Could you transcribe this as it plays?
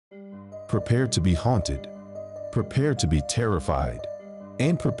Prepare to be haunted, prepare to be terrified,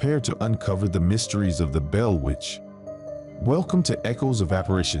 and prepare to uncover the mysteries of the Bell Witch. Welcome to Echoes of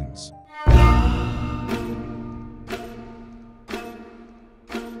Apparitions.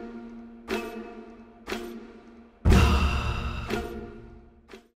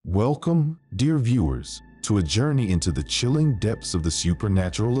 Welcome, dear viewers, to a journey into the chilling depths of the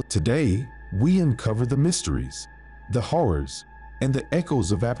supernatural. Today, we uncover the mysteries, the horrors, and the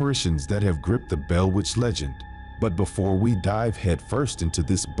echoes of apparitions that have gripped the Bell Witch legend. But before we dive headfirst into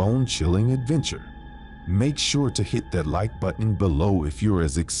this bone-chilling adventure, make sure to hit that like button below if you're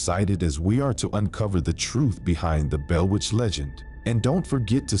as excited as we are to uncover the truth behind the Bell Witch legend. And don't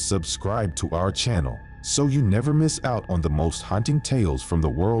forget to subscribe to our channel so you never miss out on the most haunting tales from the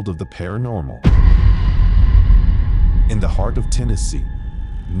world of the paranormal. In the heart of Tennessee,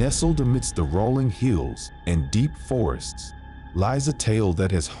 nestled amidst the rolling hills and deep forests, lies a tale that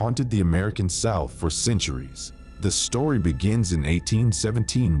has haunted the American South for centuries. The story begins in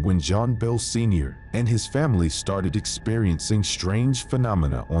 1817 when John Bell Sr. and his family started experiencing strange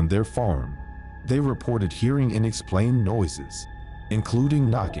phenomena on their farm. They reported hearing unexplained noises, including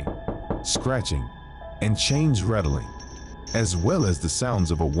knocking, scratching, and chains rattling, as well as the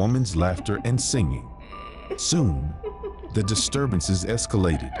sounds of a woman's laughter and singing. Soon, the disturbances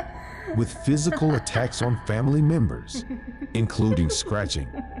escalated, with physical attacks on family members, including scratching,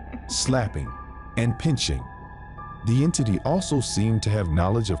 slapping, and pinching. The entity also seemed to have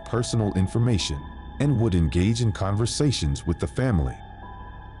knowledge of personal information and would engage in conversations with the family.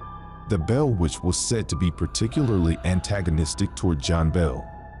 The Bell Witch was said to be particularly antagonistic toward John Bell,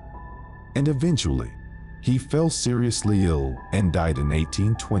 and eventually, he fell seriously ill and died in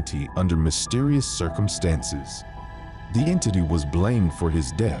 1820 under mysterious circumstances. The entity was blamed for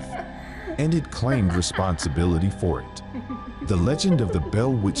his death, and it claimed responsibility for it. The legend of the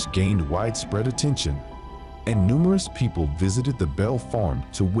Bell Witch gained widespread attention, and numerous people visited the Bell farm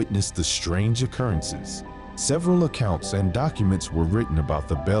to witness the strange occurrences. Several accounts and documents were written about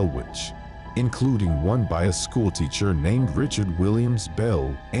the Bell Witch, including one by a schoolteacher named Richard Williams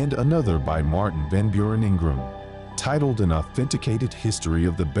Bell and another by Martin Van Buren Ingram, titled An Authenticated History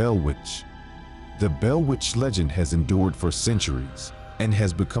of the Bell Witch. The Bell Witch legend has endured for centuries and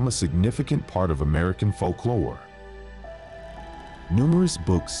has become a significant part of American folklore. Numerous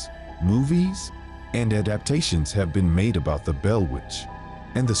books, movies, and adaptations have been made about the Bell Witch,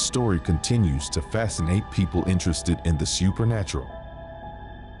 and the story continues to fascinate people interested in the supernatural.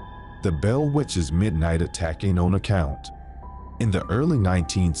 The Bell Witch's midnight attack. A known account. In the early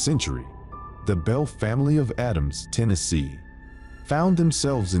 19th century, the Bell family of Adams, Tennessee, found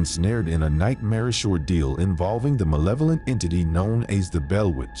themselves ensnared in a nightmarish ordeal involving the malevolent entity known as the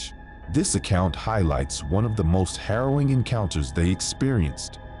Bell Witch. This account highlights one of the most harrowing encounters they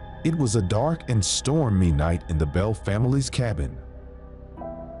experienced. It was a dark and stormy night in the Bell family's cabin.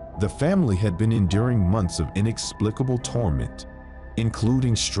 The family had been enduring months of inexplicable torment,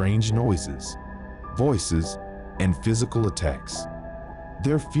 including strange noises, voices, and physical attacks.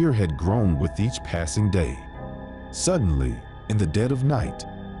 Their fear had grown with each passing day. Suddenly, in the dead of night,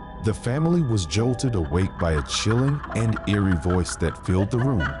 the family was jolted awake by a chilling and eerie voice that filled the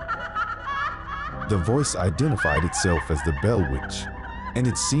room. The voice identified itself as the Bell Witch, and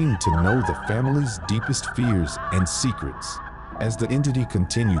it seemed to know the family's deepest fears and secrets. As the entity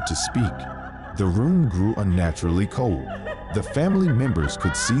continued to speak, the room grew unnaturally cold. The family members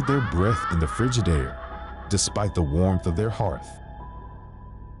could see their breath in the frigid air, despite the warmth of their hearth.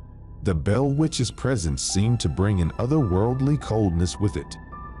 The Bell Witch's presence seemed to bring an otherworldly coldness with it.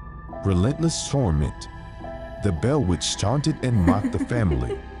 Relentless torment. The Bell Witch taunted and mocked the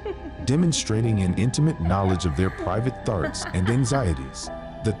family, demonstrating an intimate knowledge of their private thoughts and anxieties.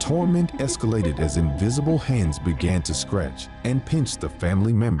 The torment escalated as invisible hands began to scratch and pinch the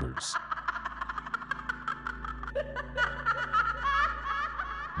family members.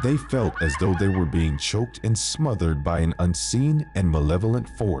 They felt as though they were being choked and smothered by an unseen and malevolent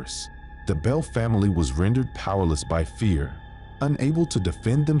force. The Bell family was rendered powerless by fear, unable to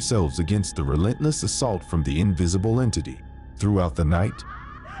defend themselves against the relentless assault from the invisible entity. Throughout the night,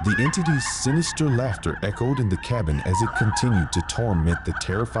 the entity's sinister laughter echoed in the cabin as it continued to torment the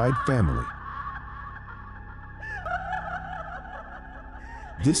terrified family.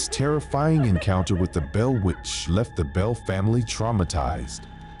 This terrifying encounter with the Bell Witch left the Bell family traumatized,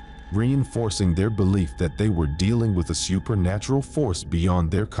 reinforcing their belief that they were dealing with a supernatural force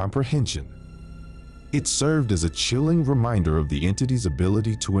beyond their comprehension. It served as a chilling reminder of the entity's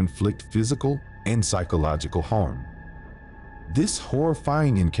ability to inflict physical and psychological harm. This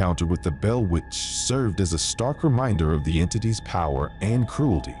horrifying encounter with the Bell Witch served as a stark reminder of the entity's power and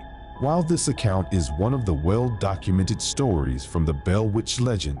cruelty. While this account is one of the well-documented stories from the Bell Witch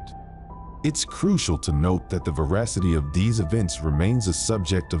legend, it's crucial to note that the veracity of these events remains a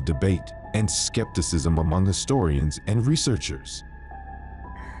subject of debate and skepticism among historians and researchers.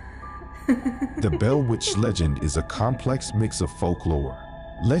 The Bell Witch legend is a complex mix of folklore,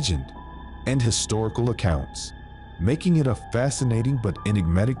 legend, and historical accounts, making it a fascinating but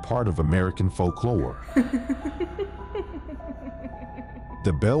enigmatic part of American folklore.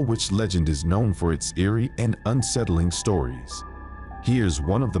 The Bell Witch legend is known for its eerie and unsettling stories. Here's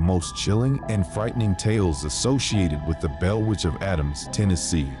one of the most chilling and frightening tales associated with the Bell Witch of Adams,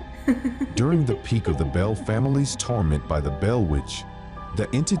 Tennessee. During the peak of the Bell family's torment by the Bell Witch, the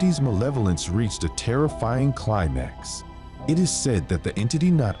entity's malevolence reached a terrifying climax. It is said that the entity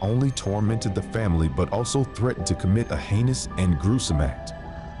not only tormented the family but also threatened to commit a heinous and gruesome act.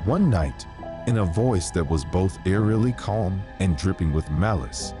 One night, in a voice that was both eerily calm and dripping with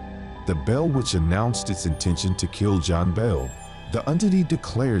malice, the Bell Witch announced its intention to kill John Bell. The entity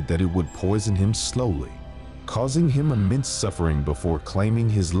declared that it would poison him slowly, causing him immense suffering before claiming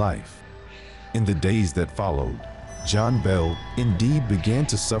his life. In the days that followed, John Bell indeed began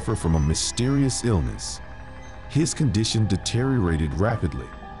to suffer from a mysterious illness. His condition deteriorated rapidly,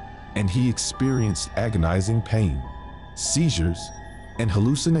 and he experienced agonizing pain, seizures, and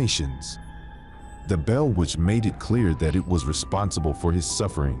hallucinations. The Bell Witch made it clear that it was responsible for his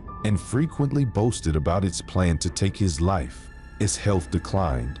suffering and frequently boasted about its plan to take his life. As health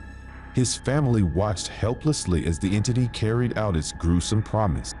declined, his family watched helplessly as the entity carried out its gruesome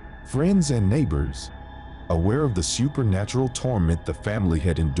promise. Friends and neighbors, aware of the supernatural torment the family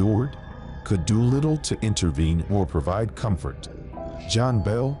had endured, could do little to intervene or provide comfort. John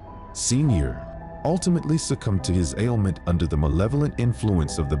Bell, Sr., ultimately succumbed to his ailment under the malevolent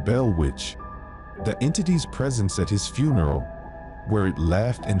influence of the Bell Witch. The entity's presence at his funeral, where it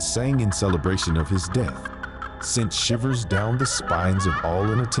laughed and sang in celebration of his death, sent shivers down the spines of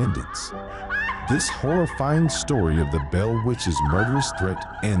all in attendance. This horrifying story of the Bell Witch's murderous threat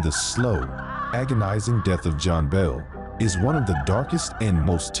and the slow, agonizing death of John Bell is one of the darkest and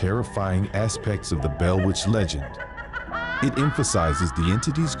most terrifying aspects of the Bell Witch legend. It emphasizes the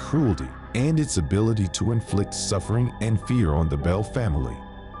entity's cruelty and its ability to inflict suffering and fear on the Bell family,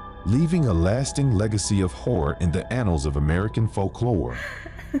 leaving a lasting legacy of horror in the annals of American folklore.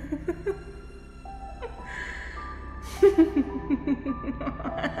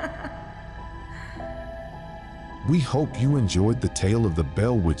 We hope you enjoyed the tale of the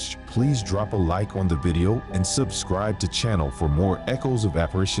Bell Witch. Please drop a like on the video and subscribe to channel for more echoes of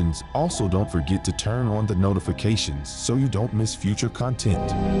apparitions. Also, don't forget to turn on the notifications so you don't miss future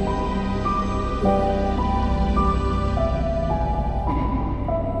content.